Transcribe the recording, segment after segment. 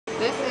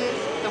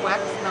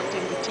wax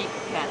melting batik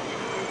pen,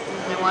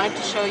 and I wanted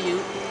to show you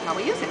how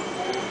we use it.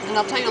 And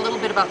I'll tell you a little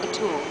bit about the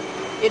tool.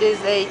 It is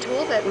a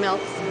tool that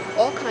melts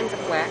all kinds of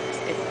wax.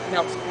 It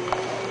melts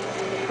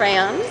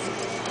crayons,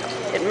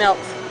 it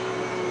melts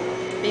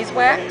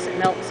beeswax, it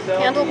melts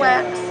candle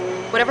wax,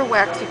 whatever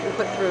wax you can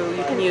put through,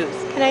 you can use.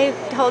 Can I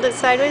hold it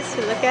sideways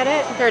to look at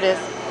it? Here it is.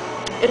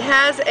 It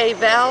has a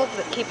valve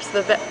that keeps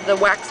the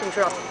wax from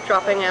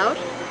dropping out.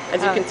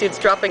 As you can see, it's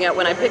dropping out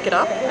when I pick it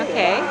up.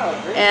 Okay.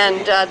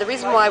 And the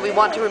reason why we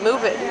want to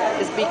remove it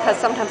is because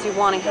sometimes you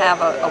want to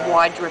have a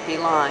wide, drippy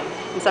line,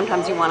 and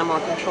sometimes you want a more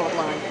controlled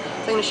line.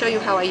 So I'm going to show you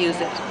how I use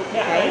it.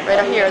 Okay.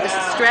 Right here, this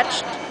is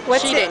stretched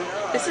sheeting.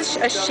 It? This is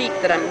a sheet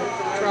that I'm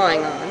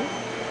drawing on.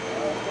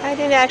 I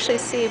didn't actually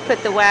see you put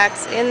the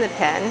wax in the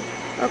pen.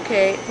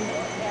 Okay.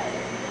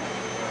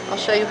 I'll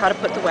show you how to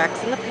put the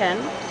wax in the pen.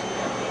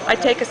 I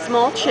take a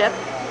small chip,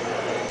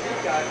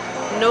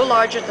 no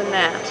larger than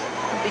that,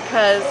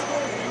 because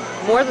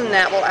more than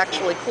that will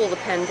actually cool the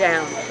pen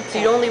down. So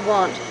you only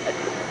want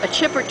a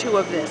chip or two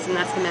of this, and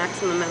that's the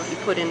maximum amount you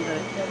put in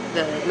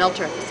the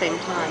melter at the same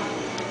time.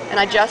 And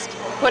I just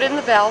put in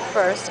the valve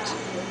first,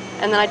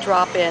 and then I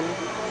drop in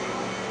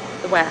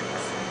the wax.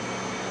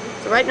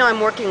 So right now I'm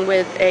working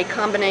with a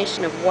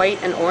combination of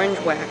white and orange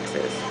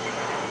waxes.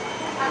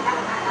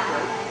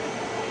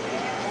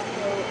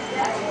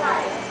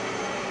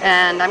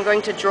 And I'm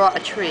going to draw a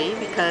tree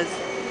because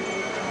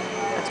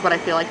that's what I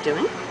feel like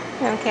doing.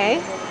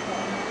 Okay.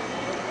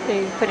 So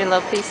you put in a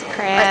little piece of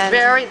crayon.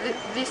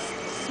 These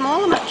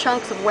small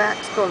chunks of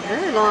wax go a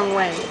very long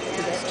way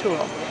to this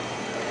tool.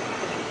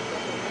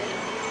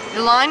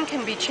 The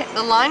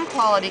line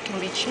quality can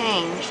be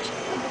changed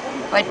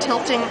by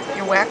tilting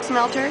your wax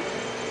melter,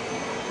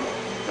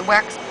 the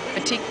wax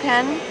batik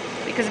pen,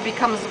 because it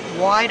becomes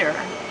wider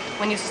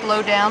when you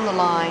slow down the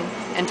line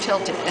and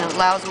tilt it, and it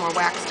allows more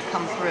wax to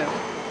come through.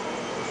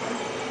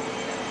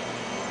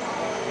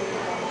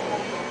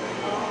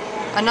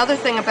 Another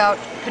thing about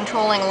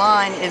controlling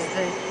line is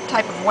the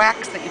type of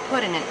wax that you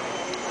put in it,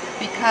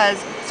 because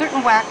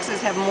certain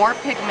waxes have more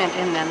pigment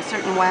in them.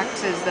 Certain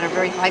waxes that are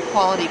very high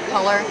quality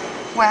color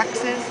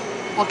waxes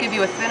will give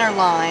you a thinner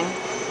line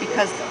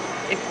because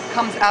it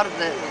comes out of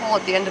the hole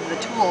at the end of the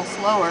tool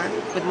slower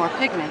with more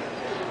pigment,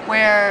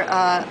 where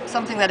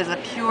something that is a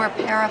pure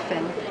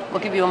paraffin will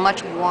give you a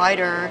much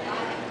wider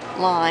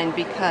line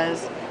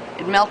because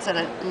it melts at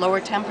a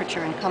lower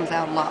temperature and comes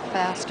out a lot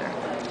faster.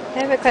 I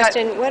have a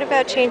question. What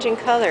about changing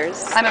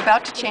colors? I'm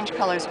about to change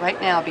colors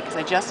right now because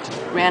I just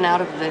ran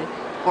out of the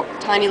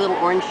tiny little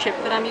orange chip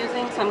that I'm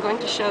using, so I'm going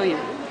to show you.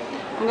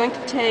 I'm going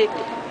to take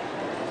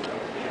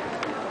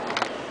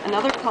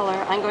another color.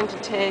 I'm going to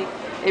take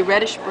a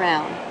reddish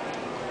brown.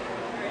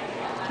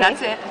 Okay.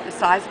 That's it, the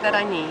size that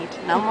I need,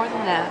 no more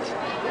than that.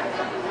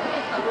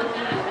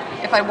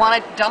 If I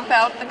want to dump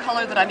out the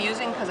color that I'm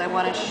using because I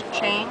want to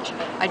change,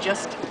 I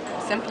just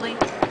simply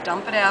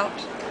dump it out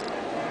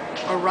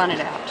or run it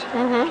out,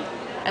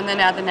 and then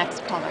add the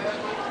next color.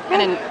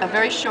 And in a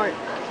very short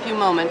few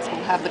moments,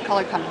 we'll have the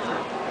color coming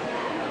through.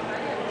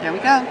 There we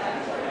go.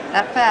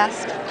 That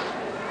fast.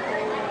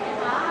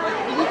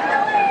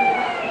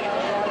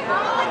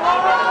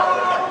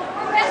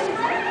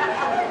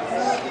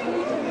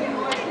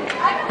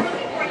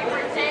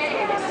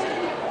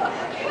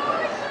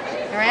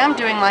 Here I am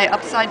doing my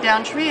upside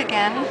down tree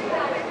again.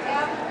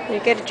 You're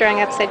good at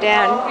drawing upside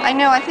down. I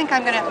know, I think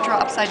I'm going to draw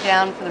upside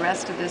down for the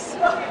rest of this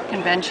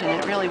convention.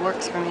 It really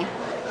works for me.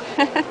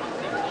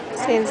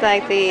 Seems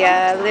like the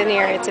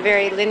it's a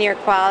very linear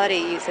quality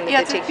using the batik pen.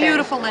 Yeah, it's a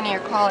beautiful linear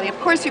quality. Of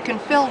course you can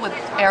fill with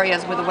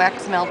areas with a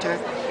wax melter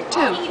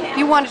too.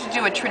 You wanted to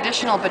do a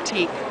traditional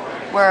batik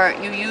where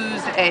you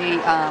use a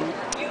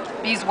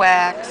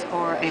beeswax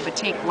or a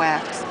batik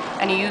wax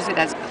and you use it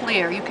as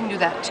clear. You can do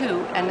that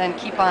too, and then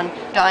keep on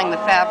dyeing the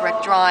fabric,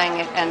 drying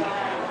it, and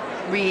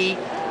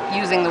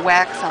using the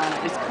wax on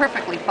it. It's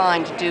perfectly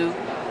fine to do.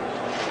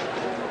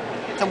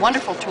 It's a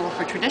wonderful tool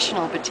for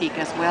traditional batik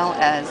as well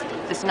as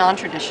this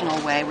non-traditional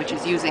way, which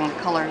is using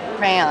color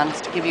crayons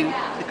to give you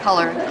the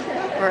color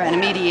for an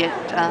immediate...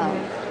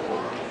 I'm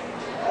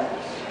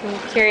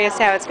curious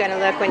how it's going to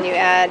look when you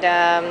add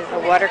a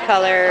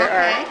watercolor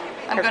or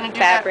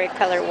fabric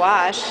color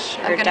wash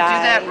or dye. I'm going to do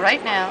that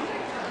right now,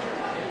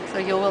 so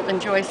you will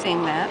enjoy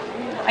seeing that.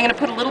 I'm going to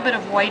put a little bit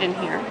of white in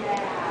here.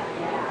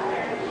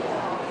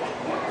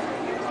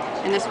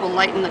 And this will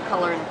lighten the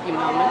color in a few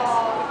moments.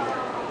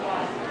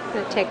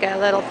 So take a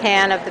little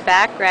pan of the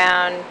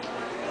background.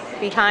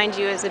 Behind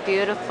you is a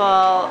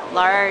beautiful,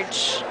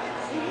 large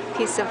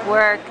piece of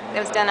work that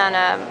was done on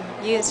a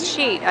used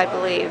sheet, I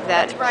believe.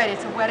 That's right.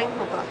 It's a wedding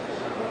hookah.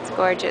 It's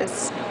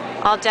gorgeous.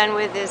 All done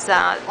with this.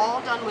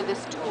 All done with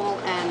this tool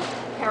and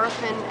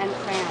paraffin and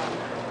crayon.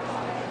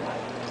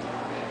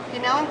 Okay,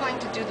 now I'm going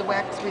to do the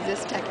wax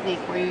resist technique,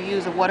 where you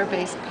use a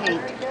water-based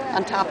paint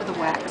on top of the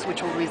wax,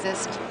 which will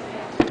resist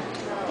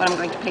what I'm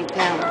going to paint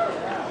down.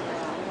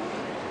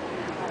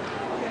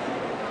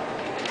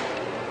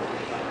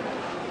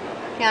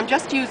 Okay, I'm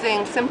just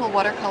using simple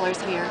watercolors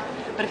here,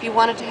 but if you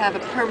wanted to have a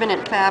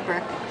permanent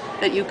fabric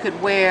that you could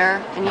wear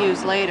and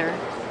use later,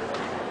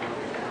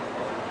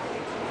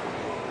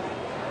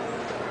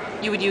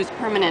 you would use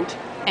permanent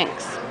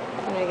inks,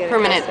 I'm gonna get a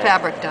permanent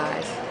close-up. fabric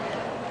dyes.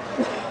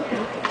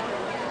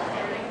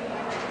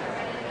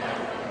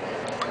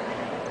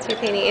 So you're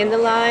painting in the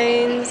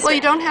lines? Well, you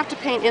don't have to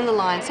paint in the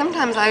line.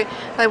 Sometimes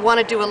if I want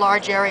to do a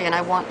large area and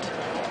I want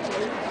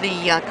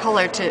the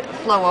color to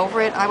flow over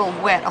it, I will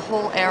wet a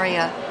whole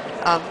area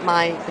of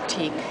my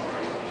batik.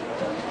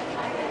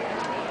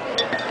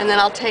 And then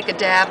I'll take a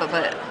dab of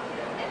a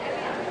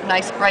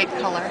nice bright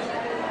color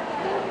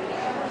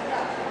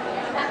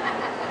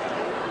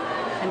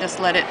and just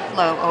let it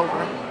flow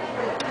over.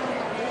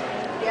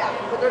 Yeah,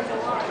 but there's a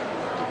lot.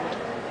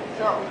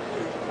 So,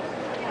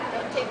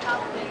 don't take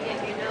off and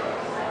get your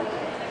nose.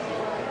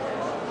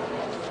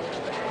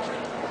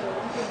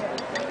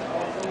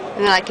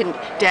 And then I can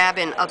dab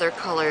in other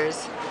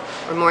colors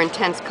or more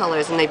intense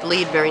colors, and they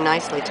bleed very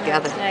nicely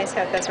together. It's nice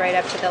how it goes right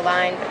up to the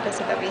line, but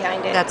doesn't go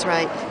behind it. That's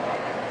right.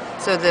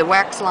 So the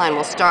wax line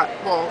will stop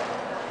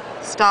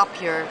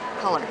your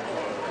color.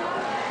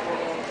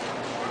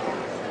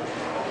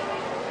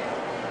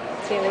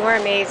 See, the more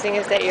amazing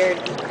is that you're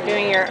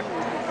doing your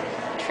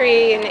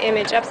tree and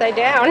image upside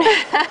down.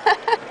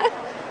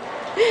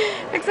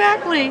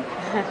 Exactly.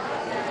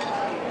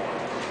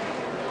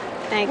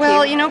 Thank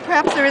Well, you. you know,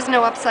 perhaps there is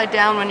no upside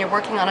down when you're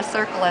working on a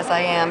circle as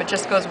I am. It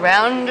just goes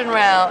round and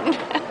round.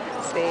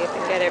 Let's see if I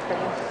can get it from...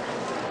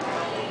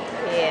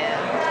 Yeah.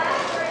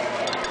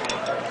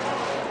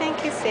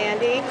 Thank you,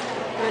 Sandy.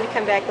 I'm going to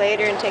come back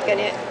later and take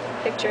a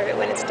picture of it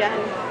when it's done.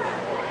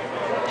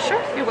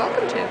 Sure, you're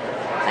welcome to.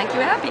 Thank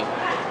you, Abby.